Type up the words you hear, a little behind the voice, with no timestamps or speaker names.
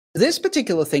This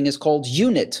particular thing is called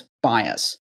unit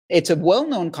bias. It's a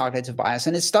well-known cognitive bias,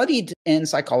 and it's studied in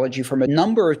psychology from a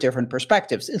number of different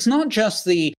perspectives. It's not just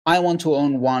the, I want to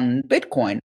own one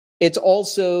Bitcoin. It's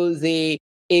also the,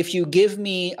 if you give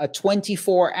me a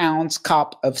 24-ounce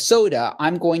cup of soda,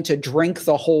 I'm going to drink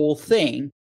the whole thing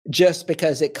just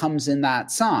because it comes in that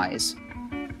size.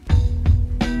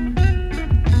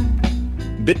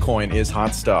 Bitcoin is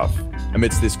hot stuff.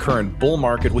 Amidst this current bull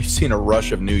market, we've seen a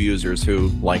rush of new users who,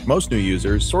 like most new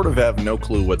users, sort of have no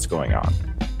clue what's going on.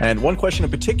 And one question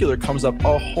in particular comes up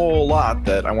a whole lot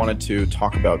that I wanted to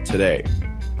talk about today.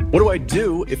 What do I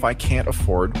do if I can't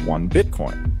afford one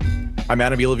Bitcoin? I'm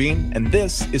Adam B. Levine, and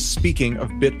this is Speaking of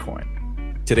Bitcoin.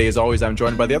 Today, as always, I'm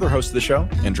joined by the other host of the show,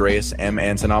 Andreas M.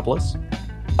 Antonopoulos.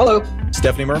 Hello.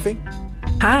 Stephanie Murphy.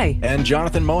 Hi. And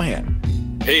Jonathan Mohan.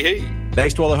 Hey, hey.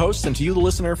 Thanks to all the hosts and to you, the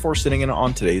listener, for sitting in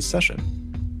on today's session.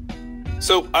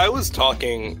 So I was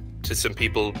talking to some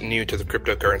people new to the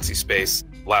cryptocurrency space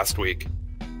last week,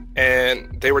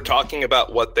 and they were talking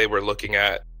about what they were looking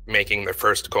at making their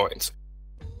first coins.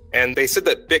 And they said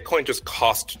that Bitcoin just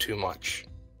cost too much,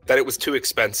 that it was too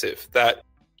expensive, that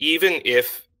even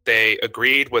if they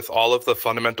agreed with all of the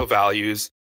fundamental values,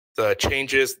 the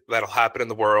changes that'll happen in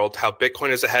the world, how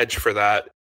Bitcoin is a hedge for that,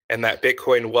 and that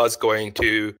Bitcoin was going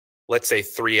to, let's say,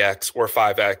 3x or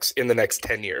 5x in the next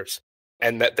 10 years,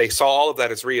 and that they saw all of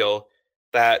that as real,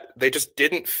 that they just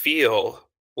didn't feel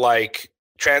like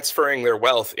transferring their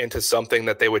wealth into something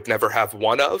that they would never have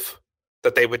one of,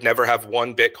 that they would never have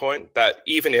one Bitcoin, that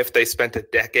even if they spent a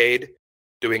decade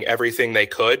doing everything they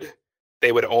could,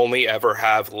 they would only ever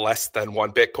have less than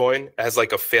one Bitcoin as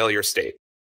like a failure state,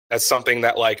 as something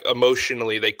that like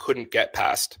emotionally they couldn't get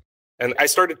past. And I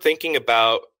started thinking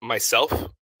about myself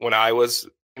when I was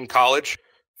in college,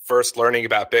 first learning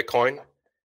about Bitcoin.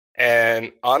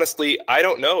 And honestly, I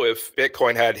don't know if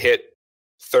Bitcoin had hit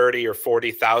 $30,000 or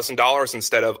 $40,000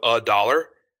 instead of $1,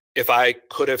 if I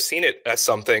could have seen it as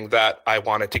something that I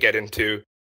wanted to get into,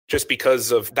 just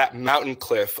because of that mountain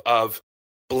cliff of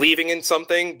believing in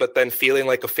something, but then feeling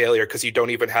like a failure because you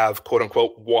don't even have, quote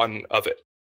unquote, one of it.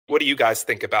 What do you guys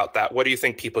think about that? What do you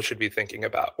think people should be thinking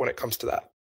about when it comes to that?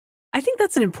 I think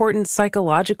that's an important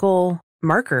psychological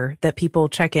marker that people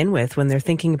check in with when they're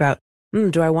thinking about,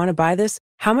 do I want to buy this?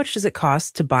 How much does it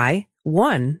cost to buy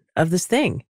one of this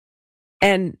thing?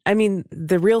 And I mean,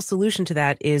 the real solution to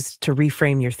that is to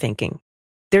reframe your thinking.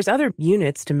 There's other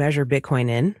units to measure Bitcoin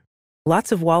in.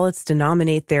 Lots of wallets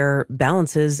denominate their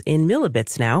balances in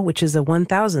milibits now, which is a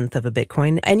 1,000th of a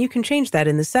Bitcoin. And you can change that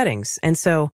in the settings. And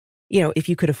so, if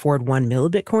you could afford one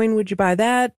milibitcoin, would you buy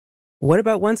that? What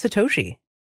about one Satoshi?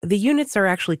 The units are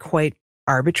actually quite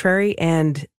arbitrary,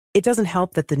 and it doesn't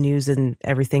help that the news and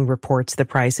everything reports the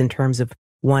price in terms of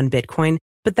one Bitcoin.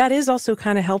 But that is also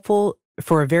kind of helpful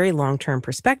for a very long-term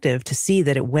perspective to see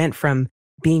that it went from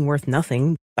being worth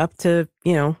nothing up to,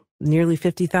 nearly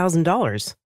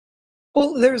 $50,000.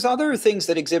 Well, there's other things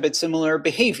that exhibit similar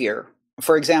behavior.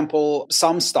 For example,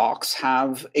 some stocks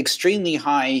have extremely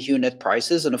high unit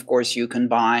prices, and of course you can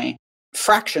buy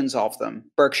fractions of them.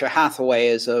 Berkshire Hathaway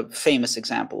is a famous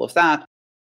example of that.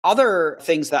 Other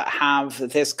things that have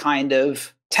this kind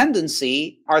of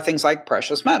tendency are things like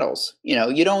precious metals.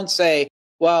 You don't say,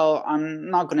 well, I'm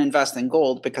not going to invest in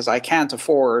gold because I can't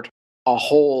afford a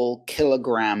whole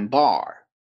kilogram bar.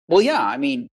 Well, yeah, I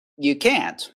mean, you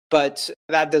can't, but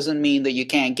that doesn't mean that you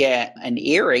can't get an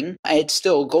earring. It's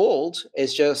still gold.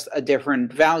 It's just a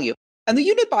different value. And the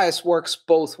unit bias works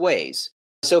both ways.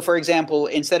 So, for example,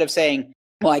 instead of saying,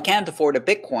 well, I can't afford a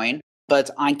Bitcoin, but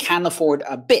I can afford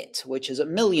a bit, which is a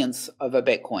millionth of a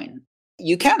Bitcoin.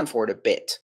 You can afford a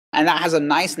bit. And that has a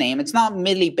nice name. It's not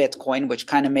milibitcoin, which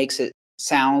kind of makes it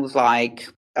sound like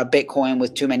a Bitcoin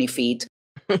with too many feet.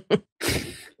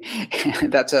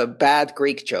 That's a bad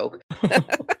Greek joke.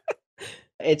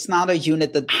 It's not a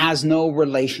unit that has no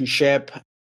relationship.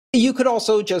 You could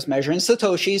also just measure in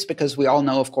Satoshis, because we all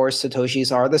know, of course,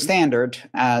 Satoshis are the standard,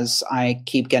 as I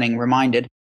keep getting reminded.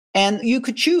 And you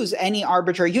could choose any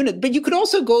arbitrary unit, but you could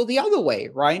also go the other way,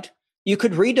 right? You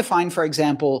could redefine, for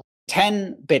example,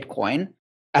 10 Bitcoin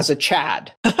as a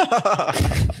Chad.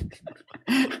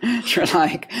 You're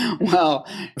like, well,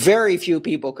 very few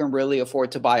people can really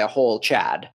afford to buy a whole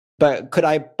Chad. But could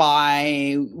I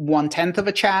buy 1/10 of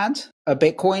a Chad, a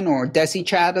Bitcoin, or Desi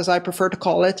Chad, as I prefer to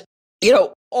call it?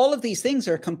 All of these things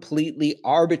are completely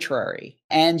arbitrary,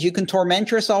 and you can torment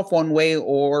yourself one way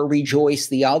or rejoice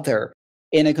the other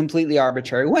in a completely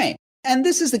arbitrary way. And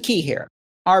this is the key here,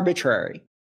 arbitrary.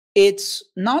 It's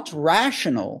not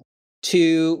rational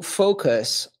to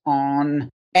focus on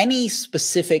any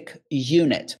specific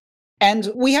unit.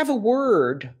 And we have a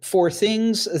word for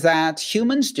things that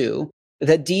humans do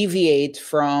that deviate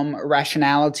from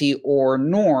rationality or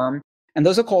norm, and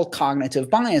those are called cognitive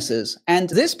biases. And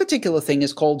this particular thing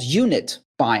is called unit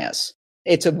bias.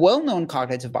 It's a well-known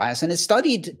cognitive bias, and it's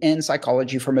studied in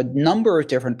psychology from a number of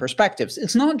different perspectives.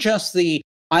 It's not just the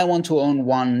I want to own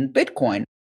one Bitcoin.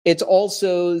 It's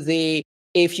also the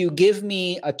if you give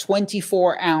me a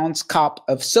 24-ounce cup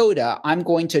of soda, I'm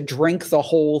going to drink the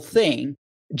whole thing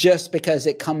just because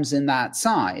it comes in that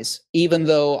size, even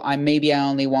though maybe I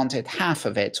only wanted half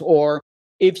of it. Or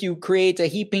if you create a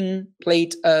heaping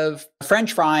plate of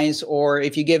French fries, or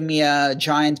if you give me a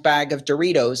giant bag of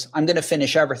Doritos, I'm going to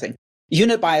finish everything.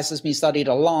 Unit bias has been studied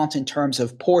a lot in terms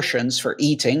of portions for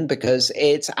eating, because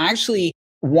it's actually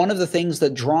one of the things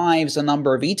that drives a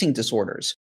number of eating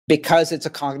disorders. Because it's a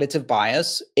cognitive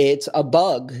bias, it's a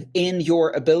bug in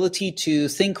your ability to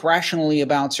think rationally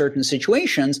about certain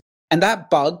situations, and that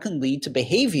bug can lead to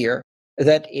behavior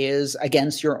that is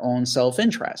against your own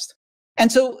self-interest.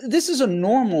 And so this is a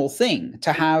normal thing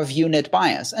to have unit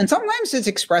bias, and sometimes it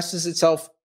expresses itself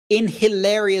in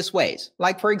hilarious ways.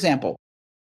 Like, for example,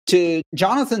 to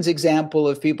Jonathan's example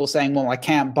of people saying, well, I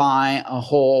can't buy a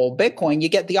whole Bitcoin, you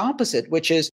get the opposite, which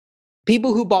is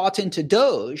people who bought into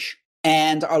Doge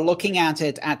and are looking at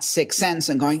it at 6 cents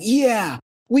and going, yeah,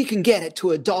 we can get it to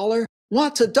 $1.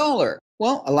 What's $1?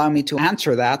 Well, allow me to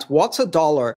answer that. What's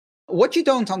 $1? What you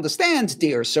don't understand,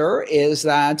 dear sir, is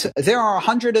that there are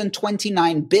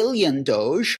 129 billion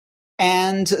Doge,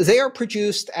 and they are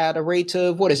produced at a rate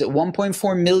of,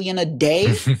 1.4 million a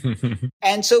day?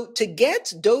 And so to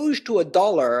get Doge to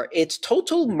 $1, its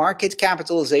total market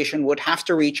capitalization would have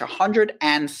to reach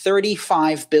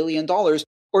 $135 billion,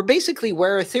 or basically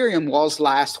where Ethereum was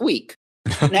last week.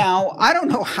 Now, I don't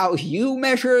know how you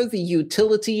measure the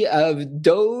utility of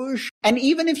Doge. And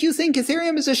even if you think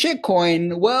Ethereum is a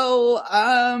shitcoin, well,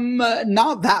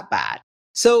 not that bad.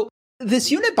 So this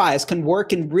unit bias can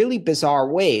work in really bizarre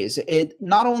ways. It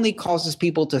not only causes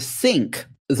people to think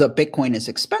that Bitcoin is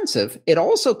expensive, it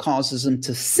also causes them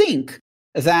to think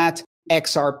that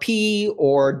XRP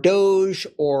or Doge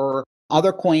or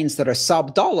other coins that are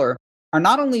sub-dollar are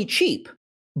not only cheap,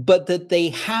 but that they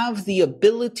have the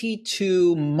ability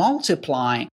to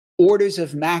multiply orders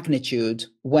of magnitude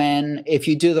when, if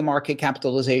you do the market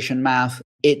capitalization math,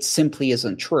 it simply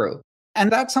isn't true.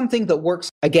 And that's something that works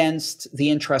against the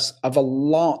interests of a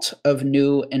lot of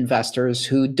new investors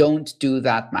who don't do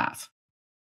that math.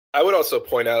 I would also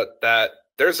point out that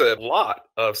there's a lot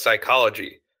of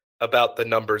psychology about the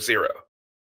number zero.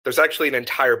 There's actually an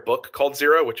entire book called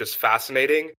Zero, which is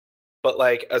fascinating. But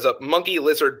like, as a monkey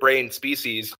lizard brain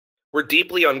species, we're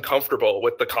deeply uncomfortable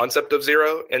with the concept of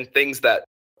zero and things that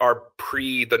are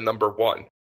pre the number one.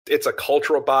 It's a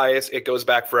cultural bias. It goes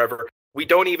back forever. We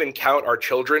don't even count our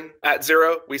children at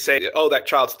zero. We say, oh, that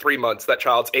child's 3 months, that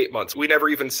child's 8 months. We never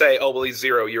even say, oh, well, he's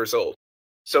 0 years old.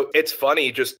 So it's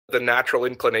funny, just the natural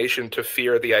inclination to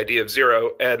fear the idea of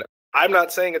zero. And I'm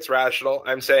not saying it's rational.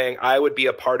 I'm saying I would be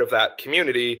a part of that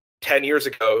community 10 years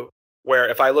ago, where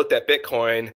if I looked at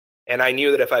Bitcoin and I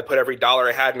knew that if I put every dollar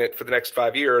I had in it for the next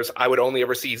 5 years, I would only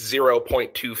ever see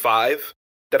 0.25,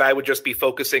 that I would just be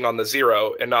focusing on the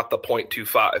zero and not the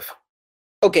 0.25.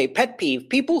 Okay, pet peeve.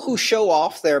 People who show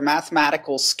off their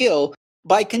mathematical skill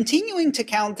by continuing to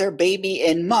count their baby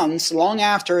in months long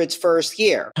after its first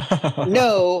year.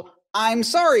 No, I'm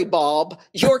sorry, Bob.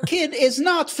 Your kid is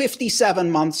not 57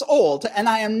 months old, and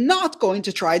I am not going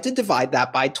to try to divide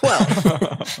that by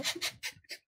 12.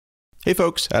 Hey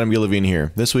folks, Adam B. Levine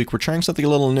here. This week we're trying something a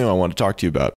little new I want to talk to you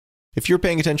about. If you're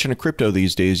paying attention to crypto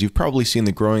these days, you've probably seen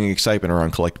the growing excitement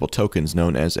around collectible tokens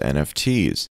known as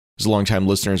NFTs. As longtime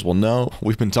listeners will know,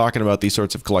 we've been talking about these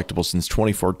sorts of collectibles since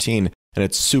 2014, and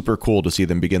it's super cool to see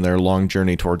them begin their long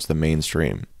journey towards the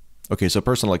mainstream. Okay, so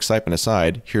personal excitement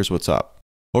aside, here's what's up.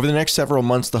 Over the next several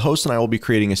months, the host and I will be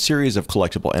creating a series of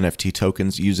collectible NFT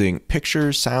tokens using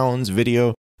pictures, sounds,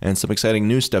 video, and some exciting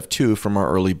new stuff too from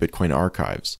our early Bitcoin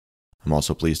archives. I'm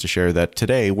also pleased to share that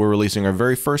today we're releasing our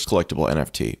very first collectible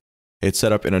NFT. It's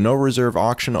set up in a no-reserve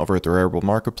auction over at the Rarible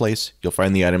Marketplace. You'll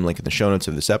find the item link in the show notes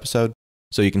of this episode,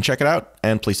 so you can check it out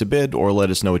and place a bid or let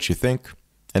us know what you think.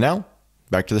 And now,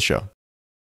 back to the show.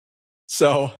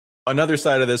 So, another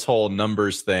side of this whole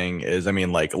numbers thing is,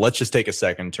 let's just take a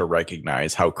second to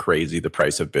recognize how crazy the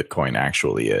price of Bitcoin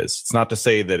actually is. It's not to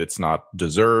say that it's not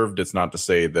deserved. It's not to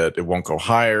say that it won't go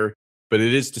higher, but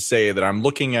it is to say that I'm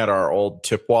looking at our old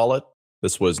tip wallet.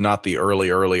 This was not the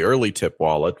early tip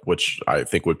wallet, which I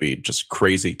think would be just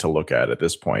crazy to look at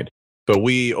this point. But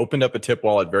we opened up a tip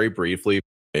wallet very briefly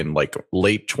in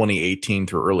late 2018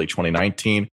 through early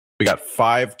 2019. We got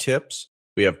 5 tips.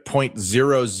 We have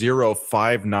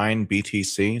 0.0059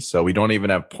 BTC. So we don't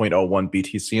even have 0.01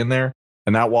 BTC in there.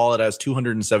 And that wallet has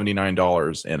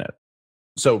 $279 in it.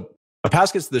 So a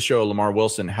past guest of the show, Lamar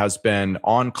Wilson, has been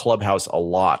on Clubhouse a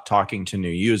lot talking to new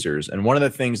users. And one of the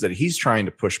things that he's trying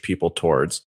to push people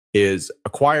towards is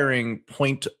acquiring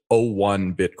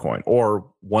 0.01 Bitcoin or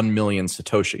 1 million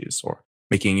Satoshis, or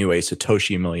making you a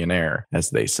Satoshi millionaire, as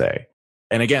they say.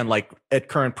 And again, like at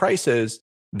current prices,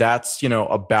 that's,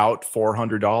 about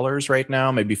 $400 right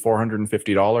now, maybe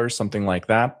 $450, something like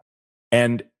that.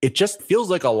 And it just feels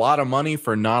like a lot of money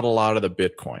for not a lot of the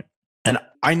Bitcoin. And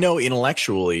I know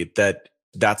intellectually that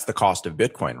that's the cost of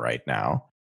Bitcoin right now,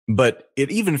 but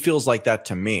it even feels like that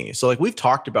to me. So like we've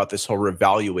talked about this whole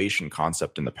revaluation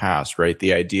concept in the past, right?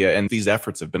 The idea, and these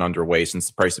efforts have been underway since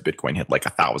the price of Bitcoin hit like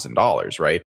 $1,000,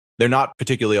 right? They're not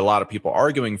particularly a lot of people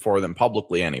arguing for them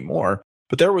publicly anymore.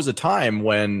 But there was a time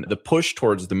when the push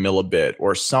towards the milibit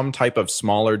or some type of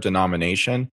smaller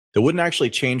denomination that wouldn't actually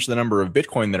change the number of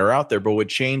Bitcoin that are out there, but would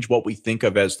change what we think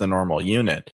of as the normal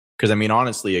unit. Because I mean,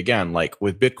 honestly, again, like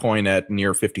with Bitcoin at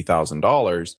near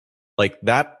 $50,000, like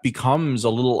that becomes a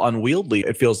little unwieldy,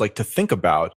 it feels like, to think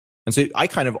about. And so I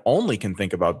kind of only can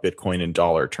think about Bitcoin in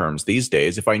dollar terms these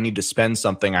days. If I need to spend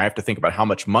something, I have to think about how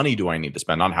much money do I need to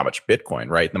spend, not how much Bitcoin,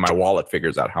 right? Then my wallet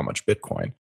figures out how much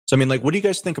Bitcoin. So I mean, like, what do you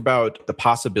guys think about the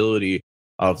possibility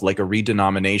of like a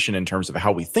redenomination in terms of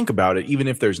how we think about it, even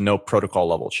if there's no protocol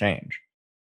level change?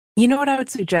 You know what I would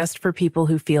suggest for people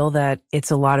who feel that it's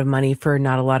a lot of money for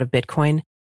not a lot of Bitcoin?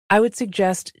 I would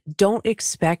suggest don't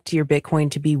expect your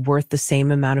Bitcoin to be worth the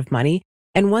same amount of money.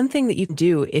 And one thing that you can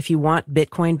do if you want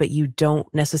Bitcoin, but you don't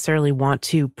necessarily want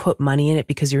to put money in it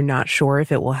because you're not sure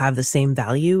if it will have the same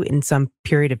value in some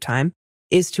period of time,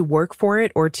 is to work for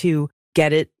it or to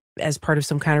get it as part of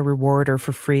some kind of reward or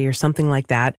for free or something like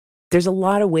that. There's a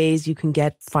lot of ways you can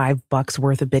get $5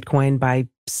 worth of Bitcoin by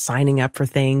signing up for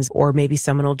things, or maybe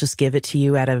someone will just give it to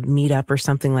you at a meetup or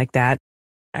something like that.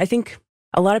 I think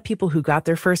a lot of people who got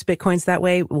their first Bitcoins that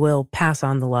way will pass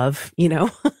on the love,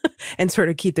 and sort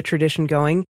of keep the tradition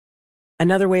going.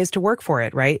 Another way is to work for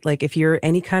it, right? Like if you're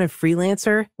any kind of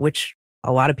freelancer, which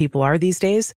a lot of people are these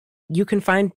days, you can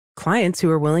find clients who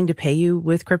are willing to pay you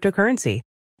with cryptocurrency.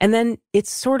 And then it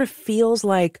sort of feels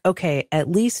like, okay, at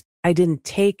least I didn't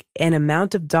take an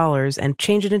amount of dollars and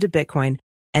change it into Bitcoin,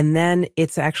 and then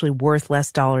it's actually worth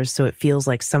less dollars, so it feels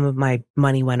like some of my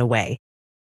money went away.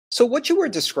 So what you were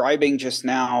describing just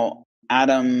now,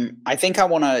 Adam, I think I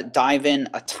want to dive in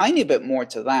a tiny bit more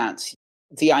to that.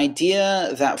 The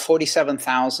idea that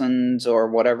 47,000 or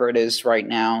whatever it is right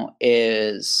now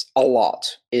is a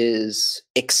lot, is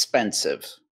expensive,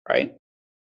 right?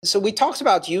 So we talked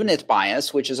about unit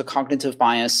bias, which is a cognitive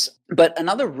bias, but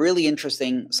another really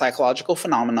interesting psychological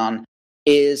phenomenon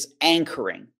is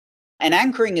anchoring. And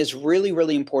anchoring is really,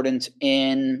 really important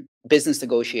in business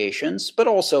negotiations, but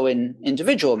also in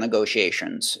individual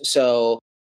negotiations. So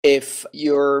if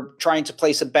you're trying to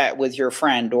place a bet with your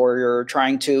friend, or you're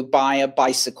trying to buy a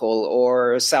bicycle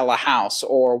or sell a house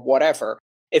or whatever,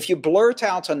 if you blurt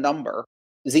out a number,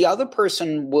 the other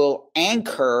person will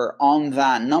anchor on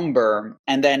that number.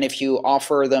 And then if you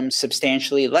offer them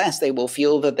substantially less, they will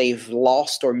feel that they've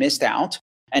lost or missed out.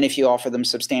 And if you offer them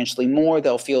substantially more,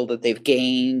 they'll feel that they've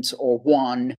gained or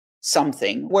won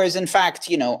something. Whereas in fact,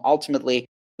 ultimately,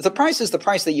 the price is the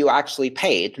price that you actually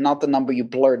paid, not the number you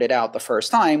blurted out the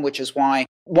first time, which is why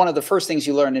one of the first things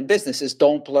you learn in business is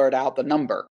don't blurt out the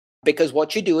number. Because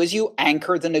what you do is you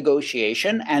anchor the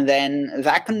negotiation, and then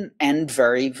that can end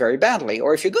very, very badly.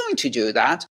 Or if you're going to do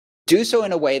that, do so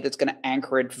in a way that's going to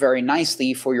anchor it very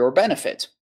nicely for your benefit.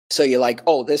 So you're like,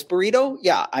 oh, this burrito?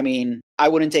 Yeah, I mean, I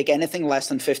wouldn't take anything less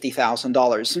than $50,000.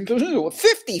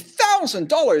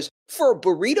 $50,000 for a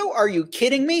burrito? Are you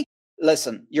kidding me?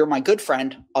 Listen, you're my good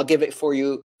friend. I'll give it for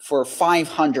you for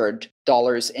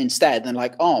 $500 instead. And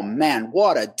like, oh man,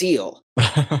 what a deal.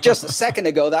 Just a second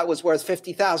ago, that was worth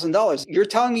 $50,000. You're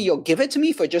telling me you'll give it to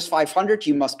me for just $500?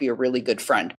 You must be a really good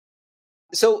friend.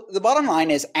 So the bottom line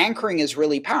is anchoring is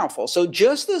really powerful. So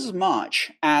just as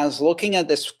much as looking at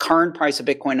this current price of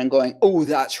Bitcoin and going, oh,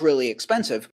 that's really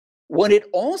expensive, what it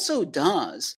also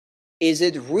does is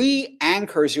it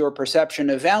re-anchors your perception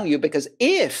of value. Because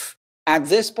if at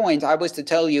this point I was to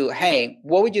tell you, hey,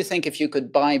 what would you think if you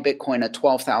could buy Bitcoin at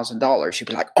 $12,000? You'd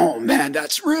be like, oh man,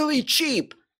 that's really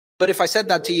cheap. But if I said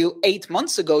that to you 8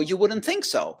 months ago, you wouldn't think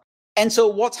so. And so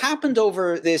what's happened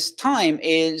over this time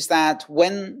is that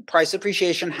when price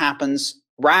appreciation happens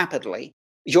rapidly,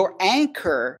 your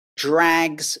anchor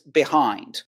drags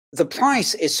behind. The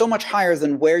price is so much higher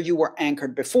than where you were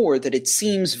anchored before that it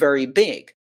seems very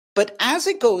big. But as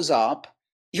it goes up,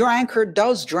 your anchor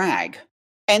does drag.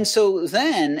 And so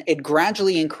then it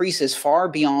gradually increases far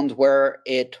beyond where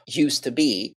it used to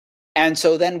be. And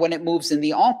so then when it moves in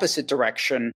the opposite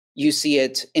direction, you see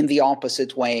it in the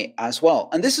opposite way as well.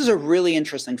 And this is a really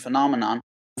interesting phenomenon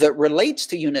that relates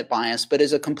to unit bias, but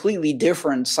is a completely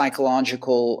different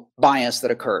psychological bias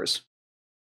that occurs.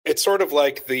 It's sort of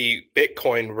like the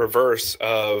Bitcoin reverse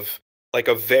of like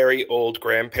a very old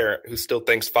grandparent who still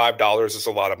thinks $5 is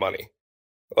a lot of money.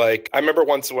 Like, I remember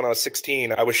once when I was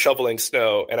 16, I was shoveling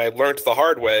snow, and I learned the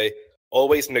hard way,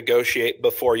 always negotiate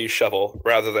before you shovel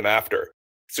rather than after.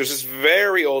 So there's this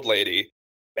very old lady,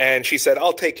 and she said,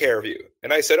 I'll take care of you.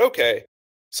 And I said, okay.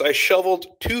 So I shoveled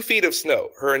 2 feet of snow,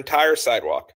 her entire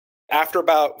sidewalk. After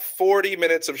about 40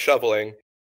 minutes of shoveling,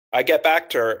 I get back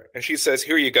to her, and she says,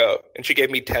 here you go. And she gave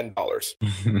me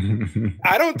 $10.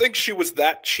 I don't think she was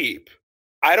that cheap.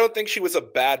 I don't think she was a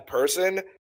bad person.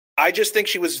 I just think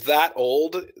she was that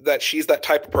old that she's that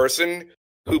type of person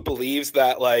who believes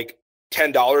that like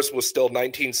 $10 was still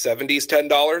 1970s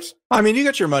 $10. I mean, you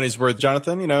got your money's worth,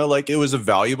 Jonathan. You know, like it was a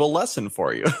valuable lesson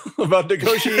for you about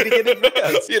negotiating in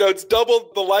advance. You know, it's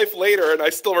doubled the life later, and I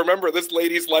still remember this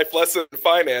lady's life lesson in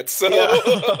finance. So.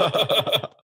 Yeah.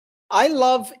 I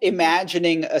love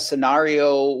imagining a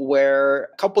scenario where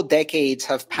a couple decades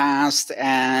have passed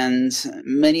and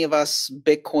many of us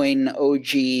Bitcoin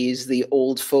OGs, the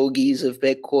old fogies of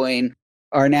Bitcoin,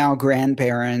 are now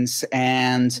grandparents,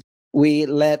 and we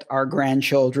let our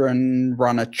grandchildren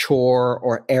run a chore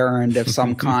or errand of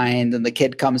some kind, and the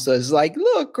kid comes to us like,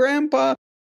 look, Grandpa,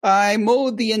 I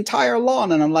mowed the entire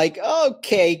lawn. And I'm like,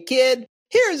 okay, kid.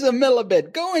 Here's a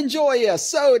milibit. Go enjoy a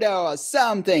soda or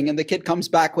something. And the kid comes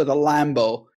back with a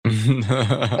Lambo.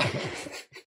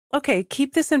 Okay,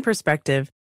 keep this in perspective.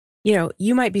 You know,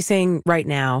 you might be saying right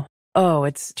now, oh,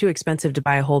 it's too expensive to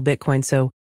buy a whole Bitcoin,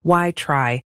 so why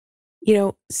try? You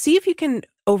know, see if you can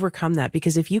overcome that,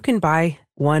 because if you can buy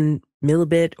 1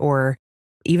 milibit or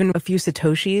even a few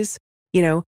Satoshis, you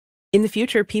know, in the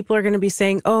future, people are going to be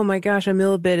saying, oh my gosh, a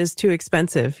milibit is too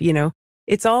expensive, you know.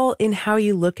 It's all in how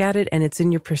you look at it, and it's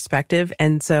in your perspective.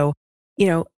 And so, you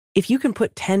know, if you can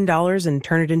put $10 and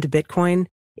turn it into Bitcoin,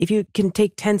 if you can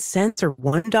take 10 cents or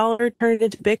 $1, turn it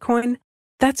into Bitcoin,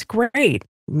 that's great.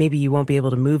 Maybe you won't be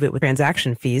able to move it with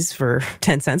transaction fees for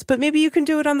 10 cents, but maybe you can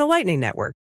do it on the Lightning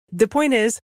Network. The point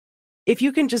is, if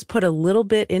you can just put a little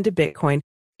bit into Bitcoin,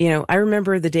 you know, I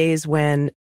remember the days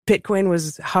when Bitcoin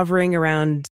was hovering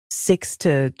around $6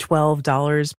 to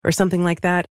 $12 or something like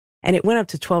that. And it went up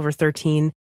to 12 or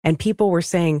 13, and people were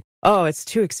saying, oh, it's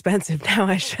too expensive now.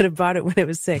 I should have bought it when it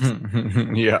was 6.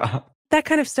 Yeah. That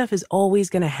kind of stuff is always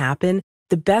going to happen.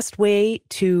 The best way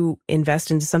to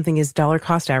invest into something is dollar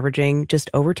cost averaging,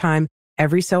 just over time,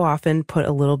 every so often, put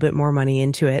a little bit more money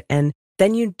into it. And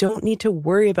then you don't need to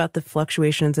worry about the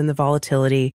fluctuations and the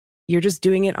volatility. You're just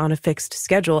doing it on a fixed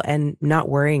schedule and not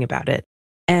worrying about it.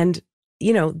 And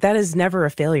you know, that is never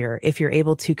a failure if you're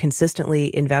able to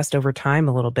consistently invest over time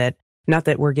a little bit. Not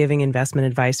that we're giving investment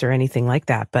advice or anything like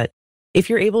that, but if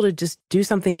you're able to just do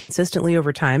something consistently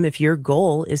over time, if your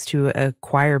goal is to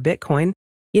acquire Bitcoin,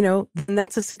 you know, then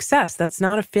that's a success. That's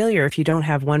not a failure if you don't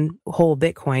have one whole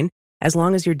Bitcoin. As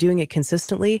long as you're doing it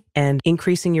consistently and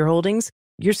increasing your holdings,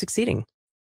 you're succeeding.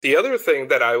 The other thing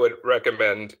that I would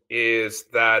recommend is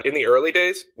that in the early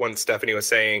days, when Stephanie was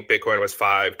saying Bitcoin was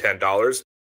 $5, $10,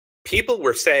 people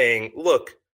were saying,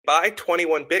 look, buy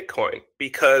 21 Bitcoin,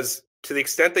 because to the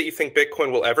extent that you think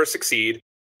Bitcoin will ever succeed,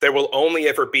 there will only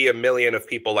ever be 1 million of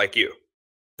people like you.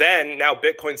 Then now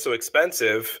Bitcoin's so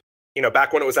expensive, you know,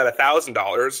 back when it was at $1,000,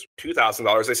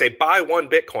 $2,000, they say buy 1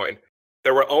 Bitcoin.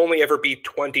 There will only ever be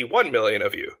 21 million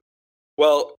of you.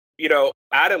 Well, you know,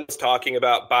 Adam was talking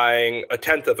about buying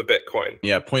 1/10 of a Bitcoin.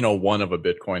 Yeah, 0.01 of a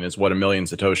Bitcoin is what 1 million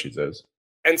Satoshis is.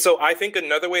 And so I think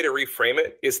another way to reframe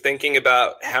it is thinking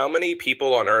about how many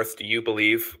people on Earth do you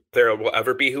believe there will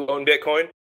ever be who own Bitcoin?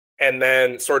 And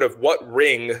then sort of what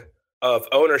ring of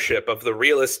ownership of the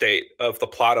real estate of the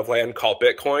plot of land called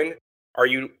Bitcoin are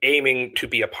you aiming to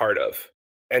be a part of?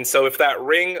 And so if that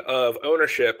ring of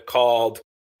ownership called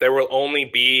there will only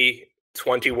be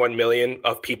 21 million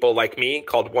of people like me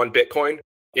called 1 Bitcoin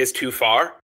is too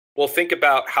far, well, think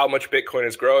about how much Bitcoin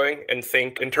is growing and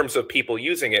think in terms of people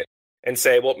using it. And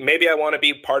say, well, maybe I want to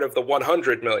be part of the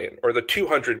 100 million or the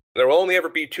 200. There will only ever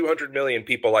be 200 million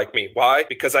people like me. Why?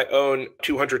 Because I own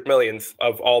 200 millionth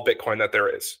of all Bitcoin that there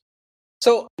is.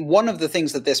 So one of the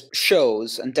things that this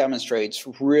shows and demonstrates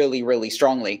really, really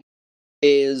strongly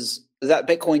is that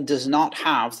Bitcoin does not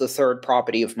have the third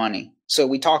property of money. So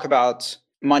we talk about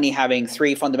money having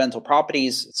 3 fundamental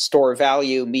properties: store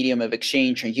value, medium of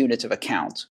exchange, and unit of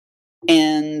account.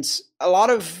 And a lot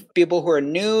of people who are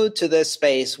new to this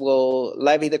space will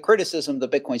levy the criticism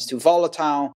that Bitcoin's too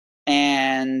volatile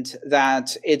and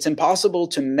that it's impossible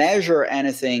to measure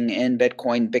anything in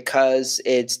Bitcoin because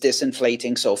it's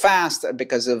disinflating so fast,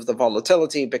 because of the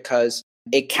volatility, because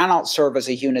it cannot serve as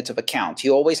a unit of account.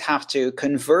 You always have to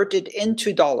convert it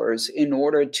into dollars in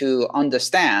order to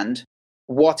understand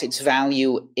what its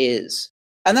value is.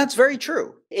 And that's very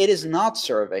true. It is not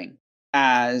serving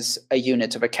as a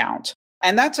unit of account.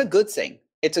 And that's a good thing.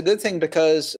 It's a good thing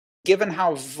because given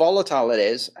how volatile it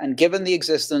is, and given the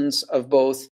existence of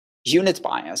both unit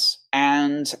bias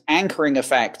and anchoring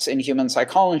effects in human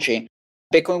psychology,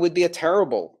 Bitcoin would be a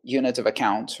terrible unit of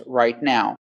account right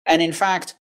now. And in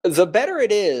fact, the better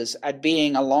it is at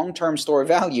being a long-term store of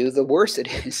value, the worse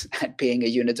it is at being a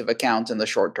unit of account in the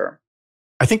short term.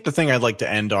 I think the thing I'd like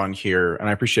to end on here, and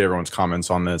I appreciate everyone's comments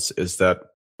on this, is that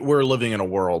we're living in a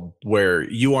world where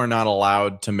you are not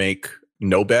allowed to make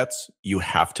no bets. You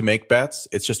have to make bets.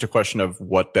 It's just a question of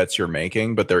what bets you're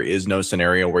making, but there is no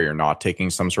scenario where you're not taking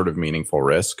some sort of meaningful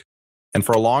risk. And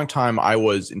for a long time, I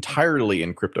was entirely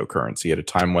in cryptocurrency at a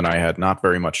time when I had not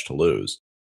very much to lose.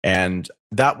 And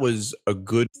that was a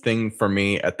good thing for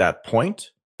me at that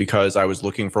point because I was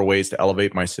looking for ways to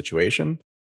elevate my situation.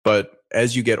 But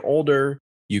as you get older,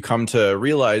 you come to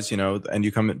realize, and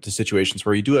you come into situations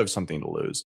where you do have something to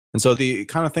lose. And so the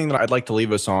kind of thing that I'd like to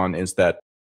leave us on is that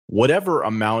whatever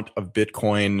amount of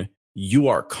Bitcoin you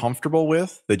are comfortable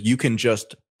with, that you can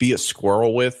just be a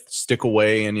squirrel with, stick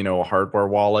away in, a hardware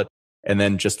wallet, and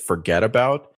then just forget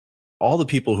about, all the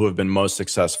people who have been most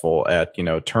successful at,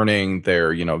 turning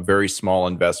their, very small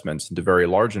investments into very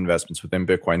large investments within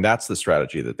Bitcoin, that's the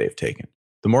strategy that they've taken.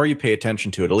 The more you pay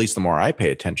attention to it, at least the more I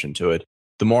pay attention to it,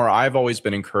 the more I've always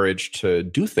been encouraged to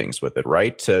do things with it,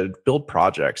 right? To build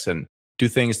projects and do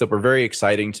things that were very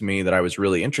exciting to me that I was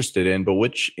really interested in, but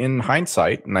which in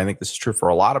hindsight, and I think this is true for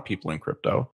a lot of people in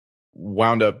crypto,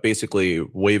 wound up basically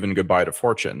waving goodbye to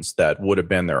fortunes that would have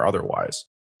been there otherwise.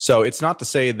 So it's not to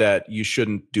say that you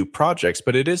shouldn't do projects,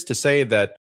 but it is to say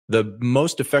that the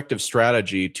most effective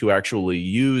strategy to actually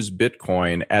use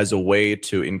Bitcoin as a way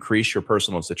to increase your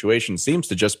personal situation seems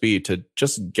to just be to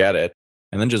just get it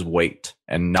and then just wait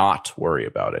and not worry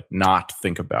about it, not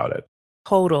think about it.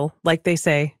 HODL, like they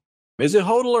say. Is it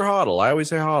HODL or HODL? I always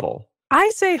say HODL. I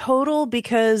say HODL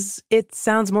because it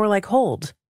sounds more like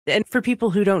hold. And for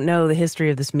people who don't know the history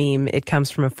of this meme, it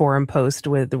comes from a forum post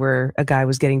where a guy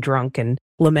was getting drunk and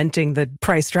lamenting the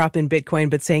price drop in Bitcoin,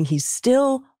 but saying he's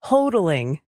still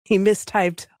hodling. He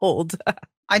mistyped hold.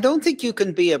 I don't think you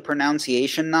can be a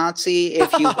pronunciation Nazi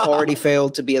if you've already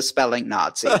failed to be a spelling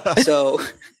Nazi. So,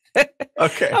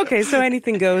 Okay, so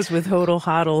anything goes with HODL,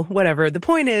 HODL, whatever. The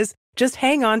point is, just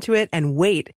hang on to it and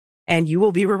wait, and you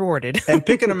will be rewarded. And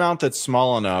pick an amount that's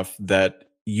small enough that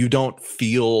you don't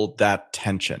feel that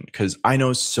tension. Because I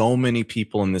know so many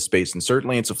people in this space, and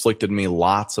certainly it's afflicted me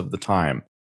lots of the time,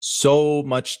 so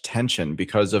much tension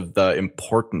because of the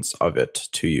importance of it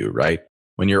to you, right?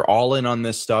 When you're all in on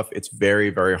this stuff, it's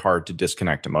very, very hard to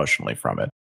disconnect emotionally from it.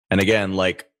 And again,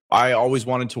 like I always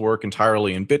wanted to work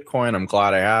entirely in Bitcoin. I'm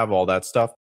glad I have all that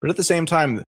stuff. But at the same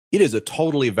time, it is a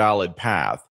totally valid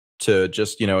path to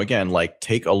just, again, like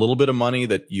take a little bit of money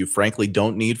that you frankly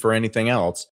don't need for anything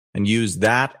else and use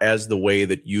that as the way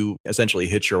that you essentially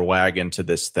hitch your wagon to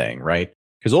this thing, right?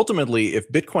 Because ultimately,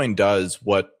 if Bitcoin does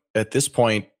what at this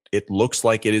point it looks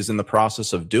like it is in the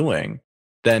process of doing,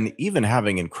 then even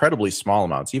having incredibly small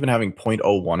amounts, even having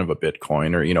 0.01 of a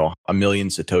Bitcoin or, a million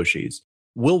Satoshis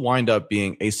will wind up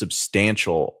being a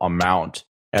substantial amount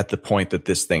at the point that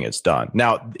this thing is done.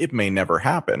 Now, it may never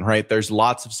happen, right? There's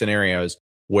lots of scenarios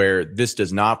where this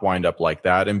does not wind up like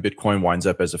that and Bitcoin winds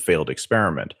up as a failed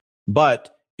experiment.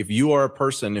 But if you are a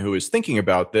person who is thinking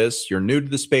about this, you're new to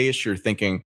the space, you're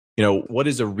thinking, what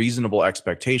is a reasonable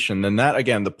expectation? Then that,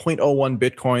 again, the 0.01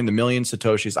 Bitcoin, the million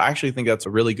Satoshis, I actually think that's a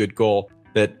really good goal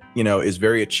that, is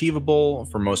very achievable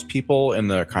for most people in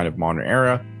the kind of modern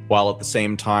era, while at the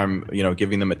same time,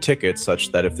 giving them a ticket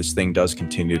such that if this thing does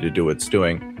continue to do what it's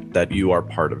doing, that you are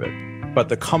part of it. But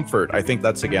the comfort, I think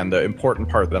that's, again, the important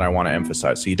part that I want to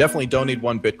emphasize. So you definitely don't need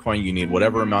one Bitcoin. You need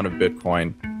whatever amount of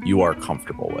Bitcoin you are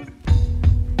comfortable with.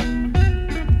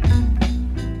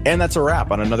 And that's a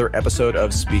wrap on another episode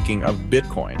of Speaking of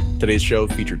Bitcoin. Today's show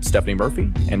featured Stephanie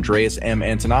Murphy, Andreas M.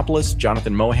 Antonopoulos,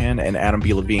 Jonathan Mohan, and Adam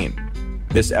B. Levine.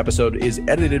 This episode is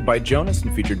edited by Jonas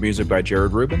and featured music by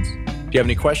Jared Rubens. If you have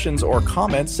any questions or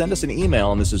comments, send us an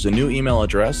email, and this is a new email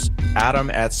address,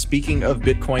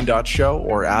 adam@speakingofbitcoin.show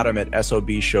or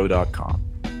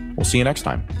adam@sobshow.com. We'll see you next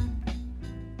time.